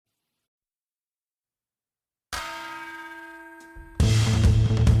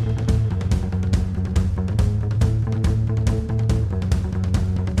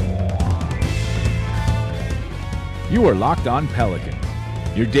You are Locked On Pelicans,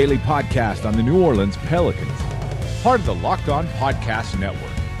 your daily podcast on the New Orleans Pelicans, part of the Locked On Podcast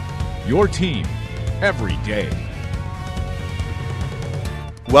Network, your team every day.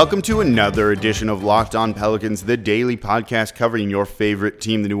 Welcome to another edition of Locked On Pelicans, the daily podcast covering your favorite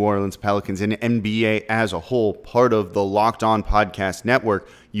team, the New Orleans Pelicans, and NBA as a whole, part of the Locked On Podcast Network,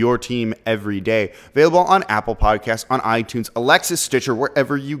 your team every day. Available on Apple Podcasts, on iTunes, Alexa, Stitcher,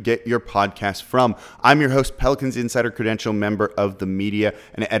 wherever you get your podcasts from. I'm your host, Pelicans Insider Credential, member of the media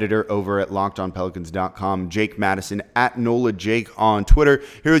and editor over at LockedOnPelicans.com, Jake Madison, at NOLA Jake on Twitter.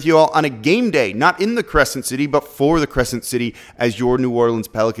 Here with you all on a game day, not in the Crescent City, but for the Crescent City, as your New Orleans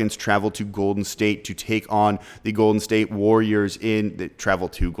Pelicans travel to Golden State to take on the Golden State Warriors travel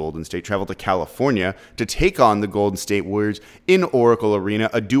to California to take on the Golden State Warriors in Oracle Arena,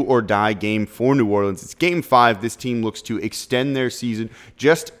 a do-or-die game for New Orleans. It's Game 5. This team looks to extend their season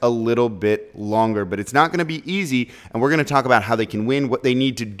just a little bit longer, but it's not going to be easy, and we're going to talk about how they can win, what they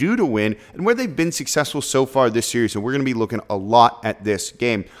need to do to win, and where they've been successful so far this series, so we're going to be looking a lot at this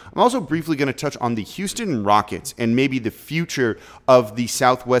game. I'm also briefly going to touch on the Houston Rockets and maybe the future of the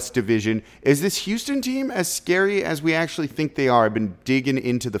Southwest Division. Is this Houston team as scary as we actually think they are? I've been digging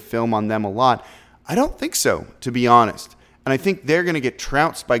into the film on them a lot. I don't think so, to be honest. And I think they're going to get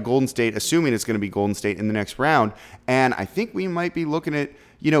trounced by Golden State, assuming it's going to be Golden State in the next round. And I think we might be looking at,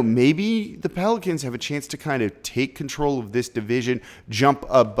 maybe the Pelicans have a chance to kind of take control of this division, jump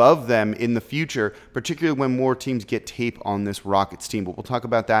above them in the future, particularly when more teams get tape on this Rockets team. But we'll talk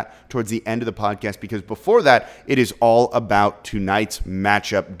about that towards the end of the podcast, because before that, it is all about tonight's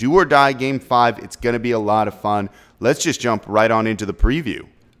matchup. Do or die Game 5. It's going to be a lot of fun. Let's just jump right on into the preview.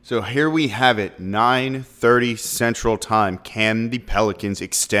 So here we have it, 9:30 Central Time. Can the Pelicans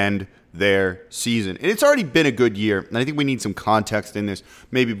extend their season? And it's already been a good year, and I think we need some context in this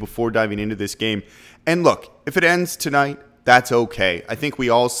maybe before diving into this game. And look, if it ends tonight, that's okay. I think we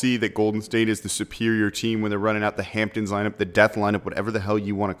all see that Golden State is the superior team when they're running out the Hamptons lineup, the death lineup, whatever the hell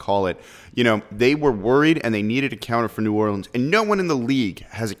you want to call it. They were worried and they needed a counter for New Orleans, and no one in the league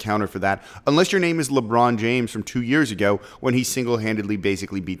has a counter for that, unless your name is LeBron James from 2 years ago when he single-handedly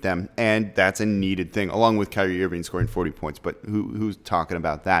basically beat them, and that's a needed thing, along with Kyrie Irving scoring 40 points, but who's talking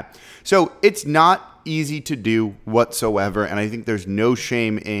about that? So it's not easy to do whatsoever, and I think there's no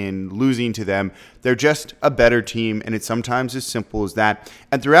shame in losing to them. They're just a better team, and it's sometimes as simple as that.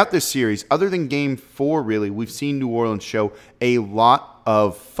 And throughout this series, other than Game 4, really, we've seen New Orleans show a lot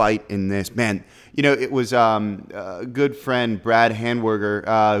of fight in this. Man, it was a good friend, Brad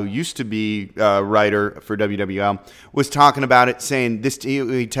Handwerger, who used to be a writer for WWL, was talking about it, saying,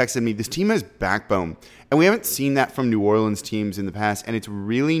 he texted me, this team has backbone. And we haven't seen that from New Orleans teams in the past, and it's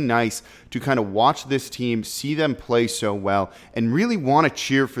really nice to kind of watch this team, see them play so well, and really want to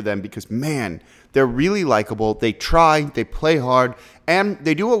cheer for them because, man, they're really likable. They try, they play hard, and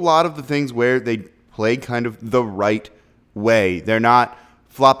they do a lot of the things where they play kind of the right way. They're not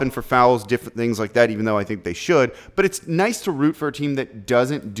flopping for fouls, different things like that, even though I think they should. But it's nice to root for a team that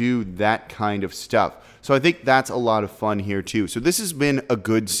doesn't do that kind of stuff. So I think that's a lot of fun here too. So this has been a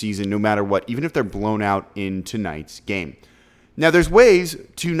good season no matter what, even if they're blown out in tonight's game. Now there's ways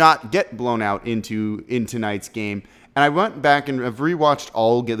to not get blown out in tonight's game. And I went back and I've rewatched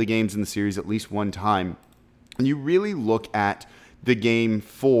all the games in the series at least one time. And you really look at the Game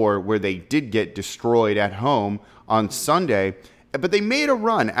 4 where they did get destroyed at home on Sunday. But they made a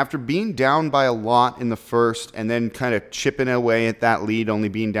run after being down by a lot in the first and then kind of chipping away at that lead, only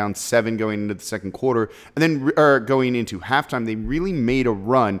being down 7 going into the second quarter. And then going into halftime, they really made a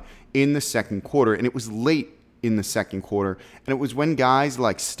run in the second quarter. And it was late in the second quarter. And it was when guys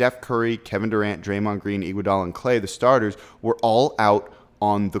like Steph Curry, Kevin Durant, Draymond Green, Iguodala, and Klay, the starters, were all out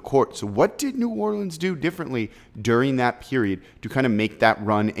on the court. So what did New Orleans do differently during that period to kind of make that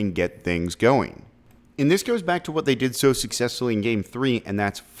run and get things going? And this goes back to what they did so successfully in Game 3, and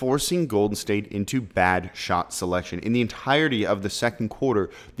that's forcing Golden State into bad shot selection. In the entirety of the second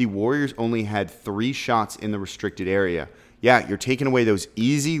quarter, the Warriors only had 3 shots in the restricted area. Yeah, you're taking away those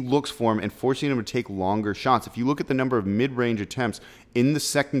easy looks for them and forcing them to take longer shots. If you look at the number of mid-range attempts in the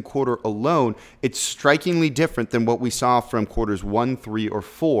second quarter alone, it's strikingly different than what we saw from quarters 1, 3, or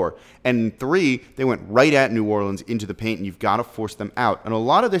 4. And in 3, they went right at New Orleans into the paint, and you've got to force them out. And a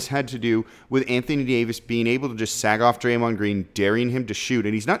lot of this had to do with Anthony Davis being able to just sag off Draymond Green, daring him to shoot.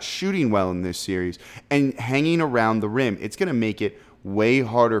 And he's not shooting well in this series, and hanging around the rim. It's going to make it way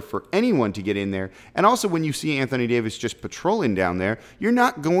harder for anyone to get in there. And also when you see Anthony Davis just patrolling down there, you're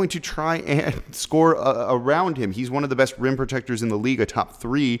not going to try and score around him. He's one of the best rim protectors in the league, a top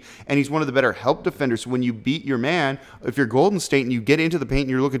 3, and he's one of the better help defenders. So when you beat your man, if you're Golden State and you get into the paint and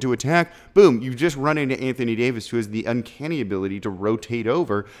you're looking to attack, boom, you just run into Anthony Davis, who has the uncanny ability to rotate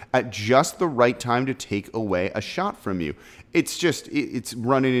over at just the right time to take away a shot from you. It's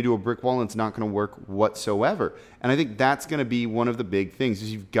running into a brick wall and it's not going to work whatsoever. And I think that's going to be one of the big things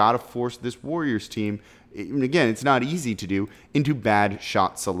is you've got to force this Warriors team, and again, it's not easy to do, into bad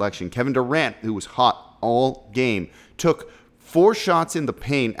shot selection. Kevin Durant, who was hot all game, took 4 shots in the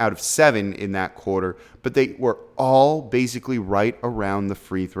paint out of 7 in that quarter, but they were all basically right around the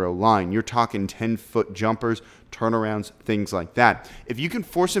free throw line. You're talking 10-foot jumpers, turnarounds, things like that. If you can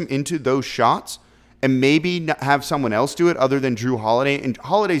force him into those shots, and maybe have someone else do it other than Jrue Holiday. And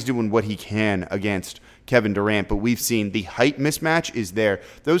Holiday's doing what he can against Kevin Durant, but we've seen the height mismatch is there.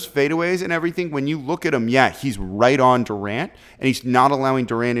 Those fadeaways and everything, when you look at him, yeah, he's right on Durant, and he's not allowing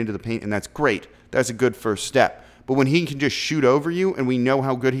Durant into the paint, and that's great. That's a good first step. But when he can just shoot over you, and we know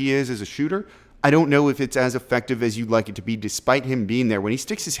how good he is as a shooter, I don't know if it's as effective as you'd like it to be, despite him being there. When he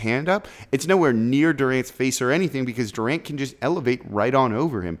sticks his hand up, it's nowhere near Durant's face or anything because Durant can just elevate right on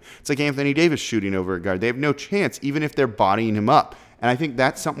over him. It's like Anthony Davis shooting over a guard. They have no chance, even if they're bodying him up. And I think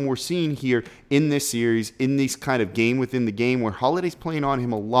that's something we're seeing here in this series, in this kind of game within the game where Holiday's playing on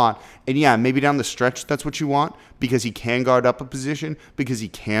him a lot. And yeah, maybe down the stretch that's what you want because he can guard up a position, because he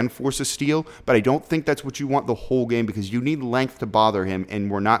can force a steal. But I don't think that's what you want the whole game because you need length to bother him.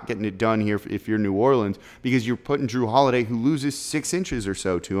 And we're not getting it done here if you're New Orleans because you're putting Jrue Holiday, who loses 6 inches or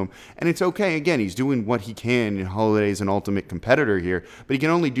so to him. And it's okay. Again, he's doing what he can, and Holiday's an ultimate competitor here. But he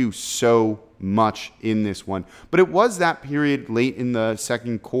can only do so much in this one. But it was that period late in the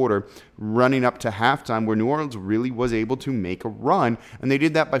second quarter, running up to halftime, where New Orleans really was able to make a run, and they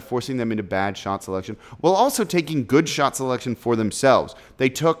did that by forcing them into bad shot selection, while also taking good shot selection for themselves. They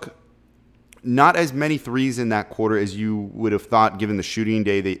took not as many threes in that quarter as you would have thought given the shooting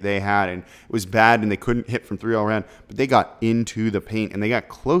day they had, and it was bad and they couldn't hit from 3 all around, but they got into the paint and they got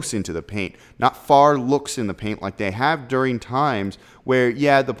close into the paint, not far looks in the paint like they have during times where,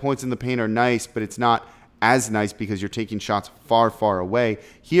 yeah, the points in the paint are nice, but it's not as nice because you're taking shots far, far away.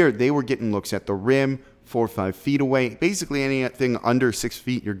 Here, they were getting looks at the rim, 4 or 5 feet away. Basically anything under 6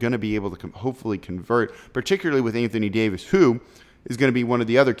 feet, you're going to be able to hopefully convert, particularly with Anthony Davis, who is going to be one of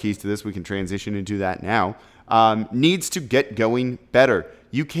the other keys to this. We can transition into that now. Needs to get going better.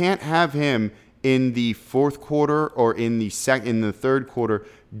 You can't have him in the fourth quarter or in the third quarter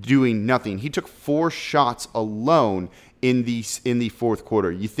doing nothing. He took 4 shots alone in the fourth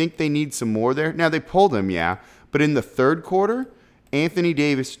quarter. You think they need some more there? Now, they pulled him, yeah, but in the third quarter, Anthony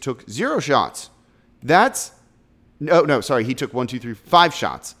Davis took 0 shots. He took 5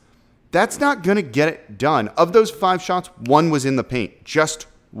 shots. That's not going to get it done. Of those 5 shots, 1 was in the paint. Just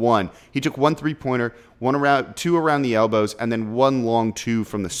 1. He took 1 3-pointer, 2 around the elbows, and then 1 long 2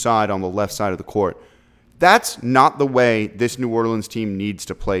 from the side on the left side of the court. That's not the way this New Orleans team needs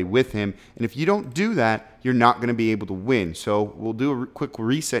to play with him. And if you don't do that, you're not going to be able to win. So we'll do a quick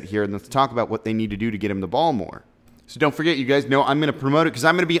reset here, and let's talk about what they need to do to get him the ball more. So don't forget, you guys know I'm going to promote it because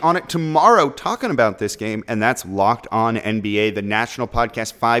I'm going to be on it tomorrow talking about this game, and that's Locked On NBA, the national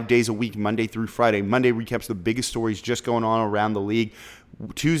podcast 5 days a week, Monday through Friday. Monday recaps the biggest stories just going on around the league.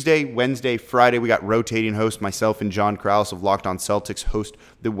 Tuesday, Wednesday, Friday, we got rotating hosts. Myself and John Krause of Locked On Celtics host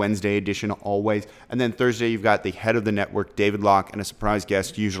the Wednesday edition always. And then Thursday, you've got the head of the network, David Locke, and a surprise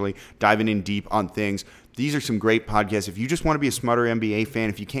guest, usually diving in deep on things. These are some great podcasts. If you just want to be a smarter NBA fan,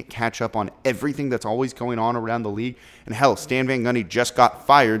 if you can't catch up on everything that's always going on around the league, and hell, Stan Van Gundy just got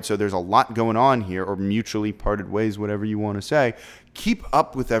fired, so there's a lot going on here, or mutually parted ways, whatever you want to say. Keep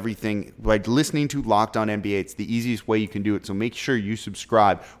up with everything by listening to Locked On NBA. It's the easiest way you can do it, so make sure you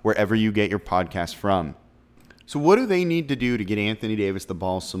subscribe wherever you get your podcast from. So what do they need to do to get Anthony Davis the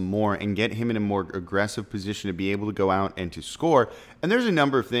ball some more and get him in a more aggressive position to be able to go out and to score? And there's a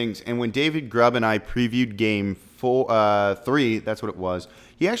number of things. And when David Grubb and I previewed game 3, that's what it was,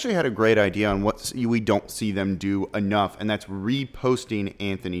 he actually had a great idea on what we don't see them do enough, and that's reposting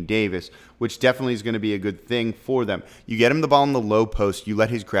Anthony Davis, which definitely is going to be a good thing for them. You get him the ball in the low post, you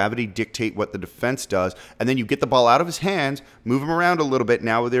let his gravity dictate what the defense does, and then you get the ball out of his hands, move him around a little bit,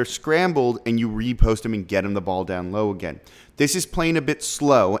 now they're scrambled, and you repost him and get him the ball down low again. This is playing a bit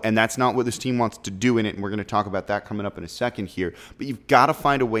slow, and that's not what this team wants to do in it, and we're going to talk about that coming up in a second here. But you've got to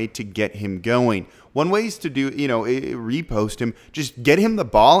find a way to get him going. One way is to repost him. Just get him the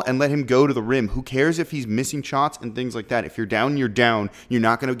ball and let him go to the rim. Who cares if he's missing shots and things like that? If you're down, you're down. You're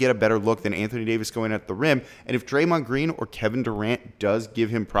not going to get a better look than Anthony Davis going at the rim. And if Draymond Green or Kevin Durant does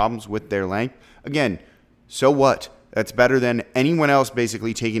give him problems with their length, again, so what? That's better than anyone else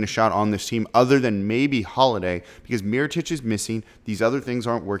basically taking a shot on this team other than maybe Holiday, because Mirotic is missing. These other things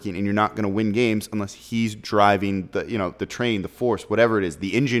aren't working, and you're not going to win games unless he's driving the train, the force, whatever it is,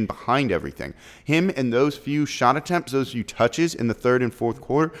 the engine behind everything. Him and those few shot attempts, those few touches in the third and fourth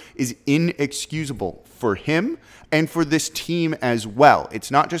quarter is inexcusable for him and for this team as well. It's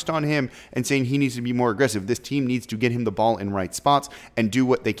not just on him and saying he needs to be more aggressive. This team needs to get him the ball in right spots and do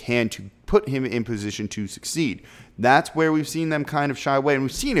what they can to put him in position to succeed. That's where we've seen them kind of shy away, and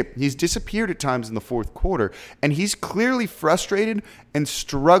we've seen it. He's disappeared at times in the fourth quarter, and he's clearly frustrated and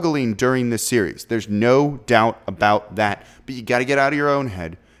struggling during this series. There's no doubt about that, but you got to get out of your own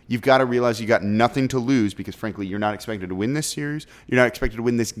head. You've got to realize you got nothing to lose because, frankly, you're not expected to win this series. You're not expected to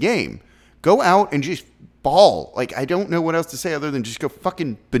win this game. Go out and just ball. I don't know what else to say other than just go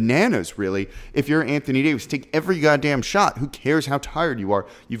fucking bananas, really. If you're Anthony Davis, take every goddamn shot. Who cares how tired you are?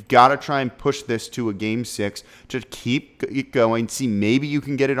 You've got to try and push this to a game 6 to keep it going, see maybe you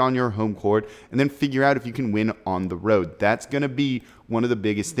can get it on your home court, and then figure out if you can win on the road. That's going to be one of the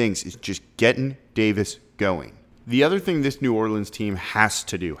biggest things, is just getting Davis going. The other thing this New Orleans team has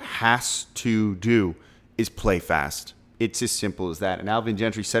to do, is play fast. It's as simple as that. And Alvin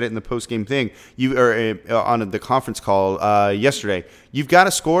Gentry said it in the post-game thing, on the conference call yesterday. You've got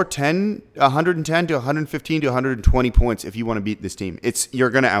to score 110 to 115 to 120 points if you want to beat this team.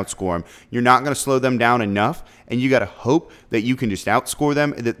 You're going to outscore them. You're not going to slow them down enough, and you got to hope that you can just outscore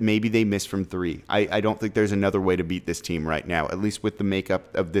them, that maybe they miss from 3. I don't think there's another way to beat this team right now, at least with the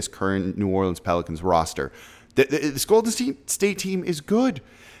makeup of this current New Orleans Pelicans roster. This Golden State team is good.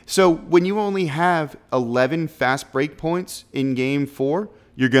 So when you only have 11 fast break points in Game 4,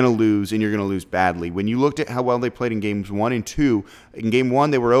 you're going to lose, and you're going to lose badly. When you looked at how well they played in Games 1 and 2, in Game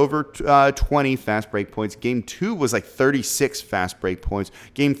 1 they were over 20 fast break points. Game 2 was like 36 fast break points.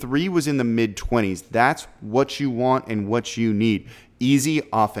 Game 3 was in the mid-20s. That's what you want and what you need. Easy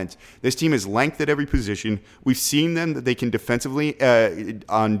offense. This team is length at every position. We've seen them that they can defensively,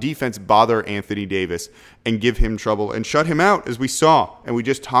 on defense, bother Anthony Davis and give him trouble and shut him out, as we saw and we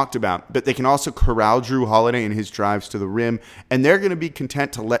just talked about. But they can also corral Jrue Holiday in his drives to the rim, and they're going to be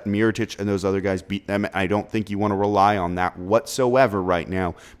content to let Mirotic and those other guys beat them. I don't think you want to rely on that whatsoever right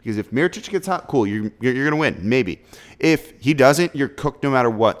now, because if Mirotic gets hot, cool, you're going to win, maybe. If he doesn't, you're cooked no matter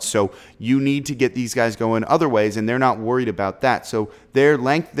what. So you need to get these guys going other ways, and they're not worried about that. So their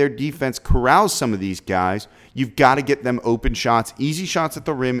length, their defense corrals some of these guys. You've got to get them open shots, easy shots at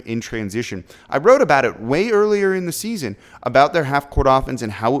the rim in transition. I wrote about it way earlier in the season, about their half-court offense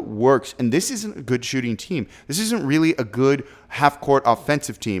and how it works. And this isn't a good shooting team. This isn't really a good half-court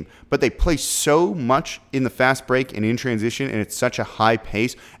offensive team, but they play so much in the fast break and in transition, and it's such a high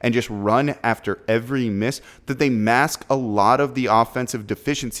pace and just run after every miss that they mask a lot of the offensive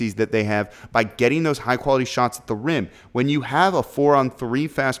deficiencies that they have by getting those high-quality shots at the rim. When you have a 4-on-3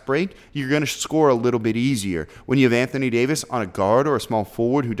 fast break, you're going to score a little bit easier. When you have Anthony Davis on a guard or a small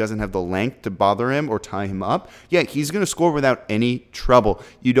forward who doesn't have the length to bother him or tie him up, yeah, he's going to score without any trouble.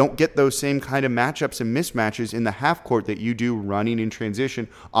 You don't get those same kind of matchups and mismatches in the half court that you do running in transition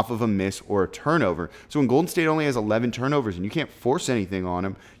off of a miss or a turnover. So when Golden State only has 11 turnovers and you can't force anything on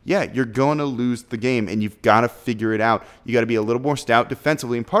them, yeah, you're going to lose the game, and you've got to figure it out. You got to be a little more stout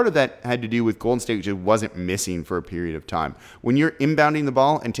defensively, and part of that had to do with Golden State just wasn't missing for a period of time. When you're inbounding the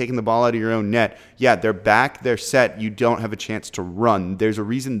ball and taking the ball out of your own net, yeah, they're back, they're set, you don't have a chance to run. There's a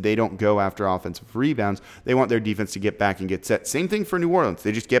reason they don't go after offensive rebounds. They want their defense to get back and get set. Same thing for New Orleans.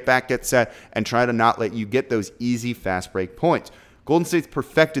 They just get back, get set, and try to not let you get those easy fast break points. Golden State's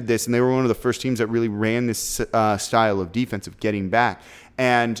perfected this, and they were one of the first teams that really ran this style of defense of getting back.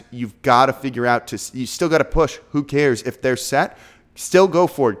 And you've got to figure out you still got to push. Who cares? If they're set, still go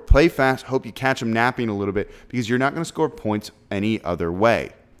for it. Play fast. Hope you catch them napping a little bit, because you're not going to score points any other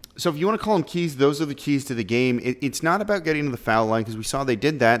way. So if you want to call them keys, those are the keys to the game. It's not about getting to the foul line, because we saw they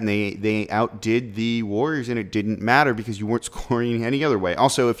did that, and they outdid the Warriors, and it didn't matter because you weren't scoring any other way.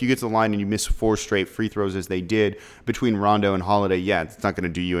 Also, if you get to the line and you miss 4 straight free throws as they did between Rondo and Holiday, yeah, it's not going to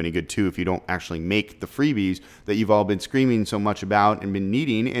do you any good too if you don't actually make the freebies that you've all been screaming so much about and been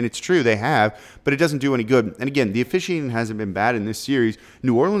needing. And it's true, they have, but it doesn't do any good. And again, the officiating hasn't been bad in this series.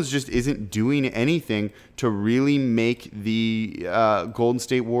 New Orleans just isn't doing anything to really make the Golden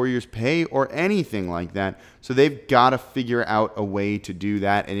State Warriors Warriors pay or anything like that. So they've got to figure out a way to do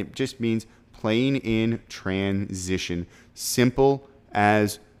that, and it just means playing in transition. Simple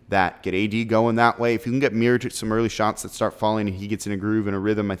as that. Get AD going that way. If you can get Mirotic some early shots that start falling and he gets in a groove and a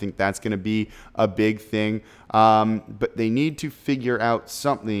rhythm, I think that's going to be a big thing. But they need to figure out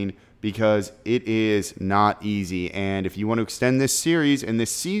something because it is not easy. And if you want to extend this series and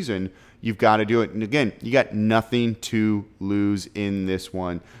this season, you've got to do it. And again, you got nothing to lose in this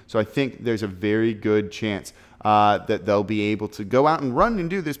one. So I think there's a very good chance that they'll be able to go out and run and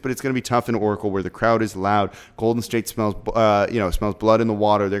do this, but it's going to be tough in Oracle where the crowd is loud. Golden State smells blood in the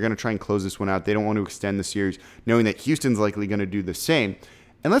water. They're going to try and close this one out. They don't want to extend the series, knowing that Houston's likely going to do the same.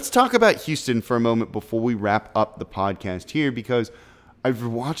 And let's talk about Houston for a moment before we wrap up the podcast here, because I've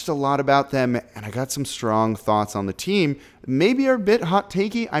watched a lot about them, and I got some strong thoughts on the team. Maybe are a bit hot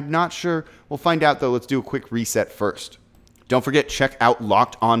takey. I'm not sure. We'll find out, though. Let's do a quick reset first. Don't forget, check out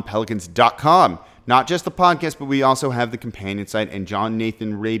LockedOnPelicans.com. Not just the podcast, but we also have the companion site, and John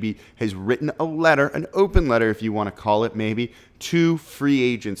Nathan Raby has written a letter, an open letter if you want to call it maybe, to free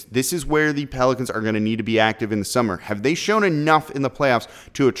agents. This is where the Pelicans are going to need to be active in the summer. Have they shown enough in the playoffs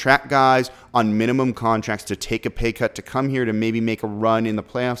to attract guys on minimum contracts to take a pay cut to come here to maybe make a run in the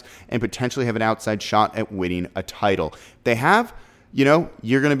playoffs and potentially have an outside shot at winning a title? They have.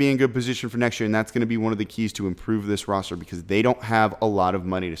 You're going to be in good position for next year, and that's going to be one of the keys to improve this roster because they don't have a lot of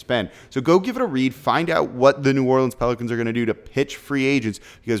money to spend. So go give it a read. Find out what the New Orleans Pelicans are going to do to pitch free agents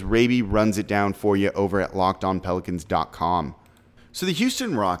because Raby runs it down for you over at LockedOnPelicans.com. So the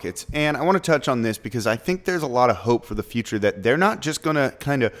Houston Rockets, and I want to touch on this because I think there's a lot of hope for the future that they're not just going to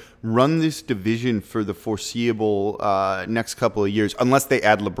kind of run this division for the foreseeable next couple of years, unless they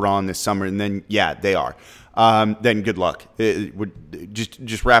add LeBron this summer, and then, yeah, they are. Then good luck.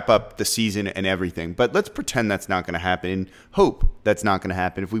 Just wrap up the season and everything. But let's pretend that's not going to happen and hope that's not going to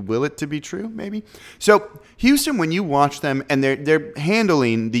happen if we will it to be true, maybe. So Houston, when you watch them, and they're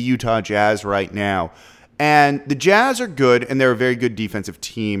handling the Utah Jazz right now, and the Jazz are good, and they're a very good defensive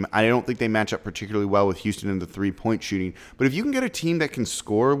team. I don't think they match up particularly well with Houston in the three-point shooting. But if you can get a team that can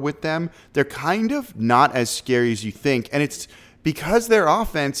score with them, they're kind of not as scary as you think. And it's because their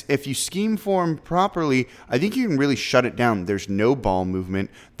offense, if you scheme for them properly, I think you can really shut it down. There's no ball movement.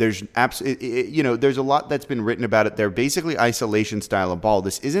 There's there's a lot that's been written about it. They're basically isolation style of ball.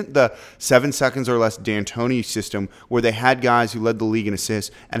 This isn't the 7 seconds or less D'Antoni system where they had guys who led the league in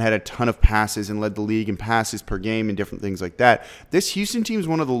assists and had a ton of passes and led the league in passes per game and different things like that. This Houston team is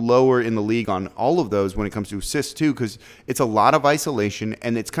one of the lower in the league on all of those when it comes to assists too, because it's a lot of isolation,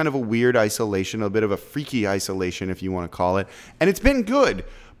 and it's kind of a weird isolation, a bit of a freaky isolation if you want to call it. And it's been good,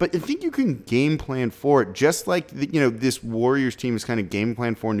 but I think you can game plan for it, just like this Warriors team is kind of game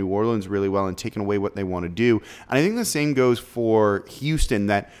plan for New Orleans really well and taking away what they want to do. And I think the same goes for Houston,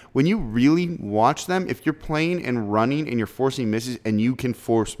 that when you really watch them, if you're playing and running and you're forcing misses, and you can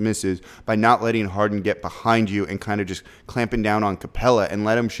force misses by not letting Harden get behind you and kind of just clamping down on Capella and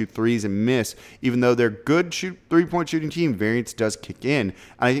let him shoot threes and miss, even though they're good three-point shooting team, variance does kick in. And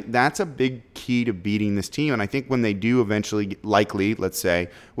I think that's a big key to beating this team. And I think when they do eventually, likely, let's say,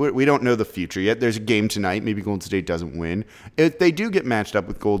 we don't know the future yet. There's a game tonight. Maybe Golden State doesn't win. If they do get matched up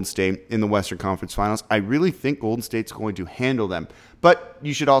with Golden State in the Western Conference Finals, I really think Golden State's going to handle them. But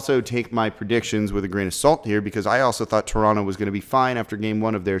you should also take my predictions with a grain of salt here, because I also thought Toronto was going to be fine after game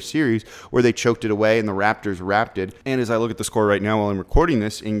one of their series where they choked it away and the Raptors wrapped it. And as I look at the score right now while I'm recording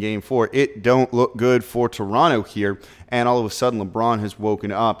this in game four, it don't look good for Toronto here. And all of a sudden, LeBron has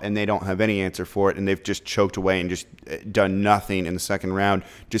woken up, and they don't have any answer for it, and they've just choked away and just done nothing in the second round,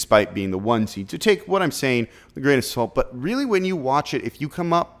 despite being the 1 seed. So take what I'm saying with a grain of salt. But really, when you watch it, if you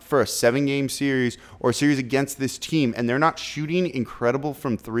come up for a 7-game series or a series against this team, and they're not shooting incredible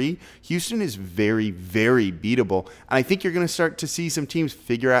from three, Houston is very, very beatable. And I think you're going to start to see some teams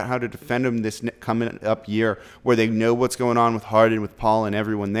figure out how to defend them this coming up year, where they know what's going on with Harden, with Paul, and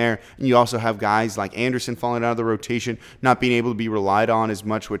everyone there. And you also have guys like Anderson falling out of the rotation, not being able to be relied on as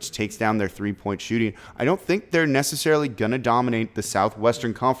much, which takes down their three-point shooting. I don't think they're necessarily going to dominate the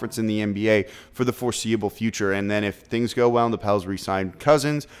Southwestern Conference in the NBA for the foreseeable future. And then if things go well and the Pels re-sign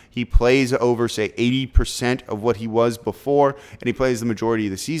Cousins, he plays over, say, 80% of what he was before, and he plays the majority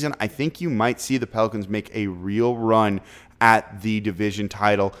of the season, I think you might see the Pelicans make a real run at the division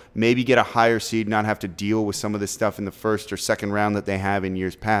title, maybe get a higher seed, not have to deal with some of this stuff in the first or second round that they have in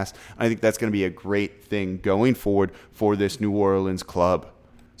years past. I think that's going to be a great thing going forward for this New Orleans club.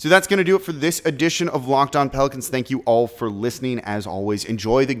 So that's going to do it for this edition of Locked On Pelicans. Thank you all for listening. As always,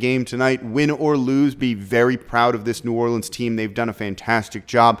 enjoy the game tonight. Win or lose, be very proud of this New Orleans team. They've done a fantastic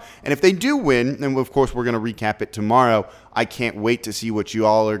job. And if they do win, and of course we're going to recap it tomorrow, I can't wait to see what you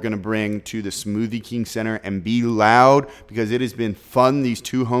all are going to bring to the Smoothie King Center and be loud, because it has been fun, these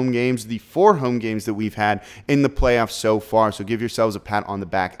 2 home games, the 4 home games that we've had in the playoffs so far. So give yourselves a pat on the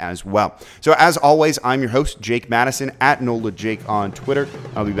back as well. So as always, I'm your host, Jake Madison, at NOLA Jake on Twitter.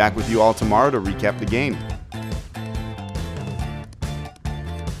 I'll be back with you all tomorrow to recap the game.